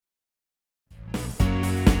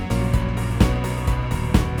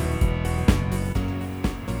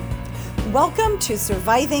Welcome to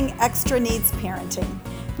Surviving Extra Needs Parenting.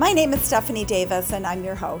 My name is Stephanie Davis and I'm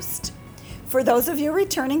your host. For those of you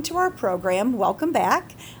returning to our program, welcome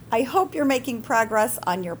back. I hope you're making progress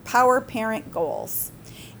on your Power Parent goals.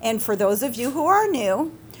 And for those of you who are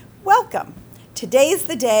new, welcome. Today's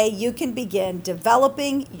the day you can begin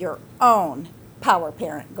developing your own Power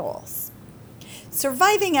Parent goals.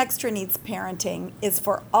 Surviving Extra Needs Parenting is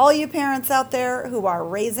for all you parents out there who are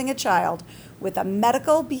raising a child with a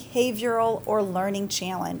medical, behavioral, or learning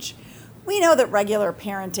challenge. We know that regular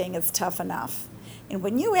parenting is tough enough. And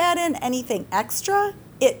when you add in anything extra,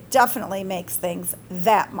 it definitely makes things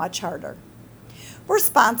that much harder. We're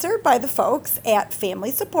sponsored by the folks at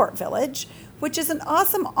FamilySupportVillage, which is an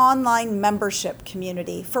awesome online membership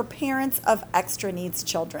community for parents of extra needs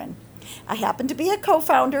children. I happen to be a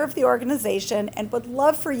co-founder of the organization and would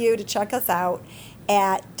love for you to check us out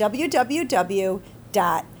at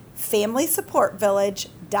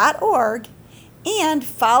www.familysupportvillage.org and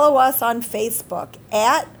follow us on Facebook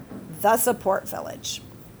at The Support Village.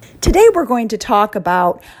 Today we're going to talk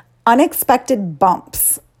about unexpected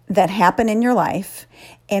bumps that happen in your life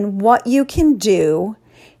and what you can do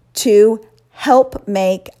to help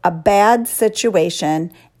make a bad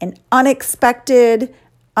situation, an unexpected,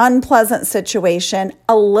 unpleasant situation,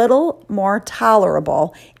 a little more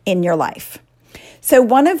tolerable in your life. So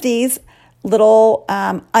one of these little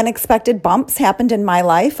unexpected bumps happened in my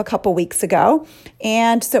life a couple weeks ago.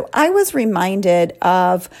 And so I was reminded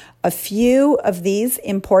of a few of these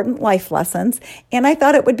important life lessons, and I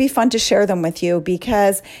thought it would be fun to share them with you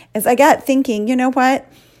because as I got thinking, you know what?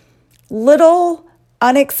 Little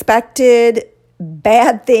unexpected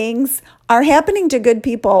bad things are happening to good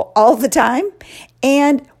people all the time.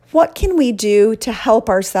 And what can we do to help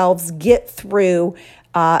ourselves get through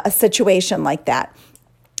a situation like that?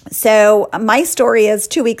 So my story is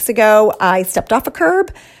 2 weeks ago, I stepped off a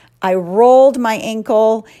curb, I rolled my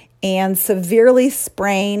ankle and severely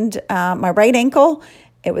sprained my right ankle.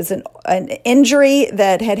 It was an injury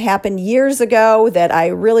that had happened years ago that I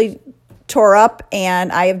really tore up,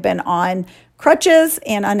 and I have been on crutches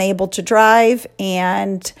and unable to drive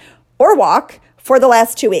or walk for the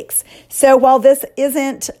last 2 weeks. So while this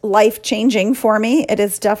isn't life-changing for me, it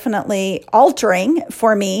is definitely altering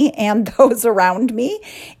for me and those around me.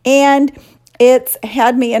 And it's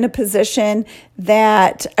had me in a position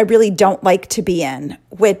that I really don't like to be in,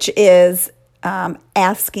 which is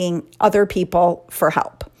asking other people for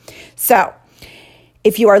help. So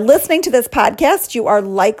if you are listening to this podcast, you are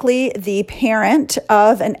likely the parent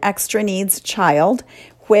of an extra needs child,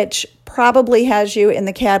 which probably has you in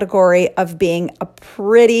the category of being a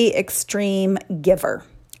pretty extreme giver,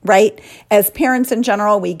 right? As parents in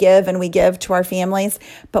general, we give and we give to our families,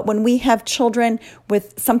 but when we have children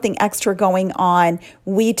with something extra going on,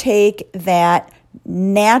 we take that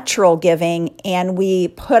natural giving and we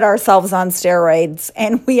put ourselves on steroids,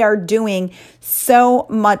 and we are doing so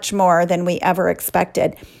much more than we ever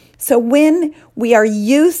expected. So when we are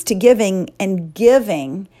used to giving and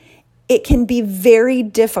giving, it can be very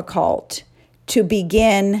difficult to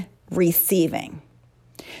begin receiving.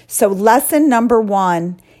 So lesson number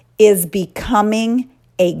 1 is becoming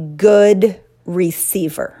a good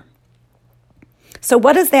receiver. So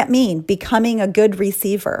what does that mean, becoming a good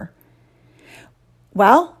receiver?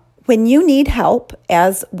 Well, when you need help,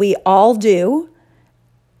 as we all do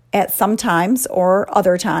at some times or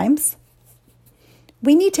other times,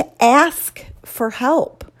 we need to ask for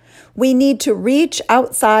help. We need to reach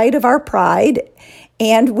outside of our pride,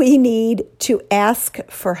 and we need to ask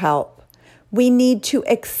for help. We need to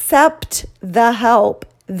accept the help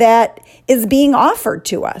that is being offered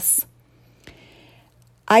to us.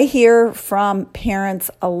 I hear from parents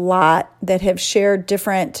a lot that have shared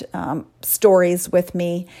different stories with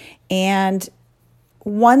me, and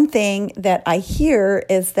one thing that I hear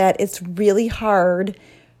is that it's really hard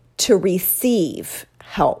to receive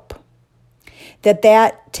help.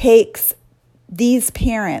 That takes these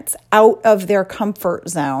parents out of their comfort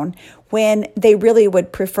zone when they really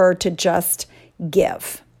would prefer to just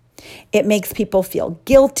give. It makes people feel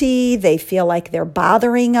guilty. They feel like they're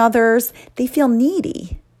bothering others. They feel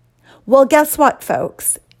needy. Well, guess what,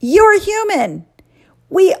 folks? You're human.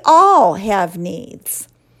 We all have needs.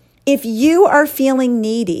 If you are feeling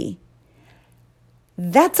needy,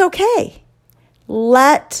 that's okay.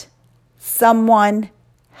 Let someone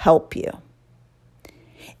help you.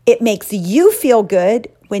 It makes you feel good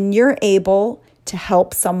when you're able to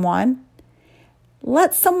help someone.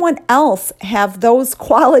 Let someone else have those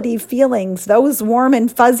quality feelings, those warm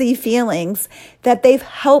and fuzzy feelings that they've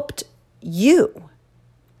helped you.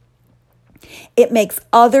 It makes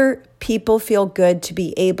other people feel good to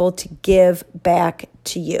be able to give back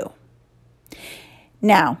to you.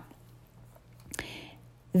 Now,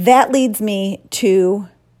 that leads me to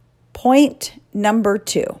point number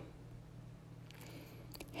 2.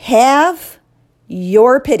 Have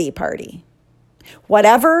your pity party.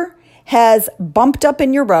 Whatever has bumped up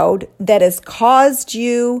in your road that has caused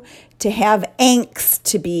you to have angst,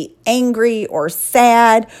 to be angry or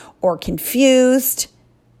sad or confused,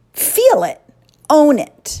 feel it, own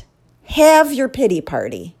it, have your pity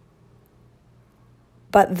party.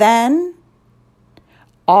 But then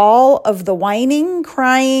all of the whining,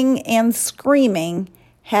 crying, and screaming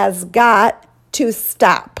has got to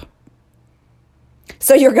stop.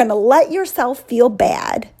 So you're going to let yourself feel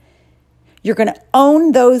bad. You're going to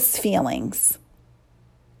own those feelings.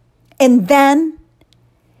 And then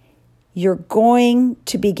you're going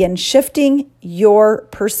to begin shifting your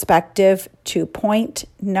perspective to point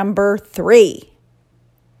number 3.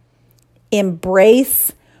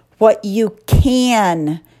 Embrace what you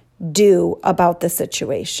can do about the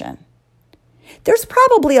situation. There's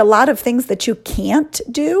probably a lot of things that you can't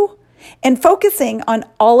do, and focusing on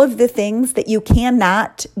all of the things that you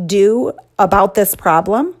cannot do about this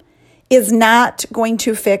problem is not going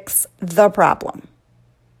to fix the problem.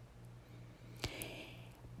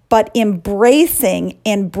 But embracing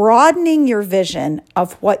and broadening your vision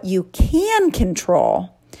of what you can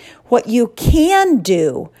control, what you can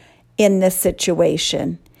do in this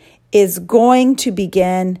situation, is going to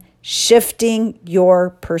begin shifting your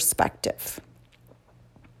perspective.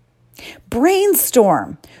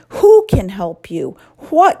 Brainstorm. Who can help you?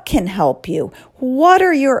 What can help you? What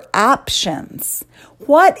are your options?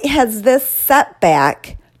 What has this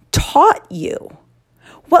setback taught you?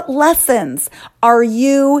 What lessons are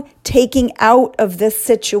you taking out of this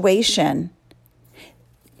situation?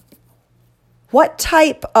 What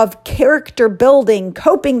type of character building,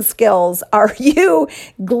 coping skills are you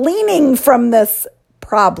gleaning from this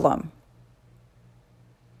problem?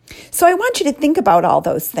 So I want you to think about all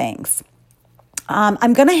those things.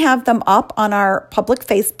 I'm going to have them up on our public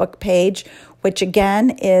Facebook page, which again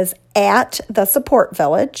is at The Support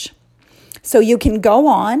Village. So you can go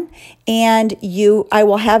on and I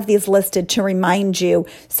will have these listed to remind you.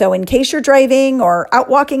 So in case you're driving or out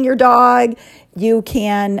walking your dog, you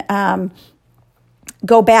can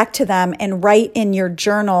go back to them and write in your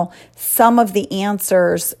journal some of the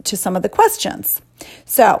answers to some of the questions.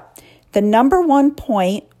 So the number 1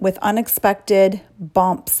 point with unexpected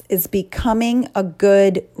bumps is becoming a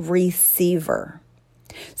good receiver.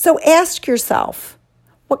 So ask yourself,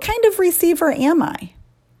 what kind of receiver am I?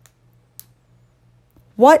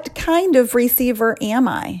 What kind of receiver am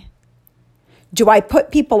I? Do I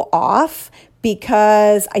put people off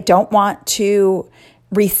because I don't want to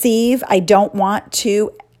receive? I don't want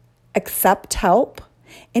to accept help?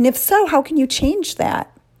 And if so, how can you change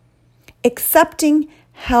that? Accepting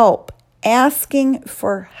help, asking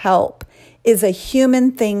for help is a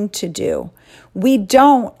human thing to do. We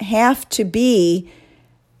don't have to be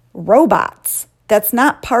robots. That's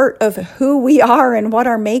not part of who we are and what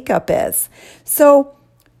our makeup is. So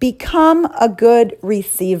become a good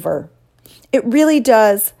receiver. It really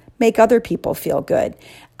does make other people feel good.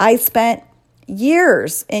 I spent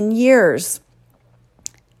years and years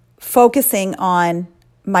focusing on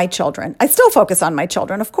my children. I still focus on my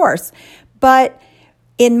children, of course, but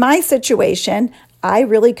in my situation, I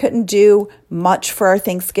really couldn't do much for our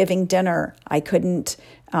Thanksgiving dinner. I couldn't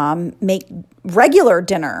make regular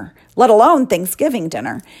dinner, let alone Thanksgiving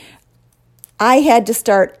dinner. I had to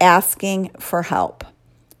start asking for help.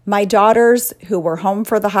 My daughters, who were home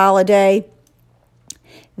for the holiday,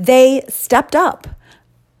 they stepped up.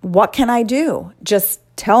 What can I do? Just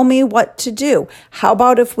tell me what to do. How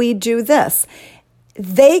about if we do this?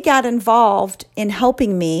 They got involved in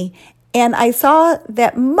helping me, and I saw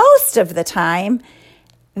that most of the time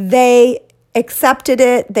they accepted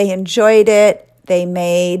it, they enjoyed it, they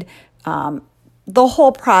made the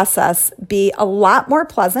whole process be a lot more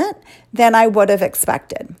pleasant than I would have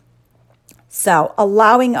expected. So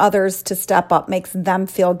allowing others to step up makes them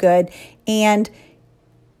feel good, and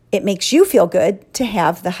it makes you feel good to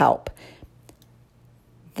have the help.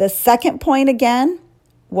 The second point again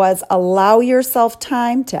was allow yourself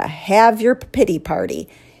time to have your pity party.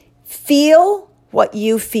 Feel what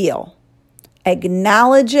you feel.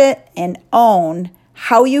 Acknowledge it and own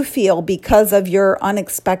how you feel because of your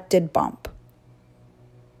unexpected bump.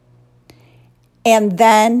 And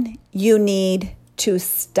then you need to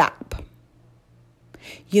stop.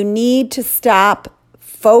 You need to stop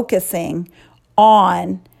focusing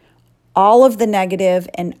on all of the negative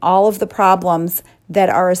and all of the problems that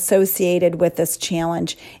are associated with this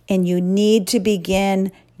challenge, and you need to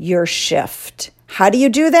begin your shift. How do you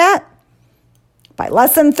do that? By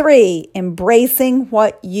lesson 3, embracing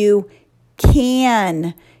what you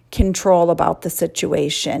can control about the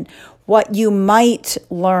situation, what you might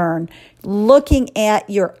learn, looking at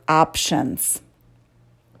your options.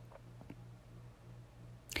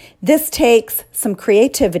 This takes some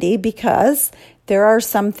creativity because there are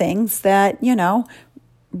some things that,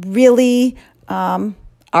 really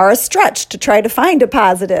are a stretch to try to find a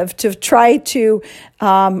positive, to try to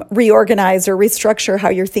reorganize or restructure how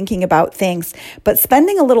you're thinking about things. But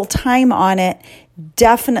spending a little time on it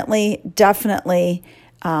definitely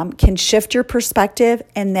can shift your perspective,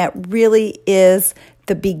 and that really is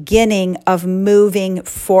the beginning of moving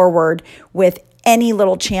forward with any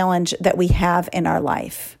little challenge that we have in our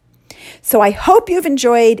life. So I hope you've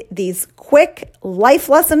enjoyed these quick life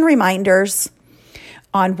lesson reminders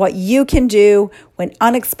on what you can do when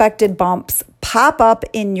unexpected bumps pop up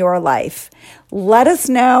in your life. Let us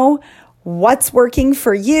know what's working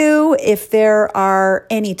for you. If there are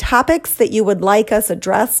any topics that you would like us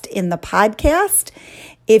addressed in the podcast.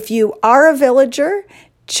 If you are a villager,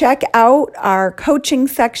 check out our coaching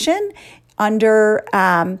section under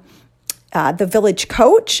the Village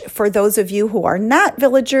Coach. For those of you who are not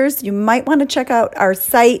villagers, you might want to check out our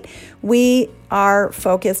site. We are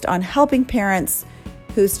focused on helping parents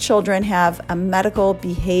whose children have a medical,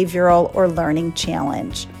 behavioral, or learning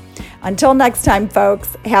challenge. Until next time,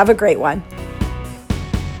 folks, have a great one.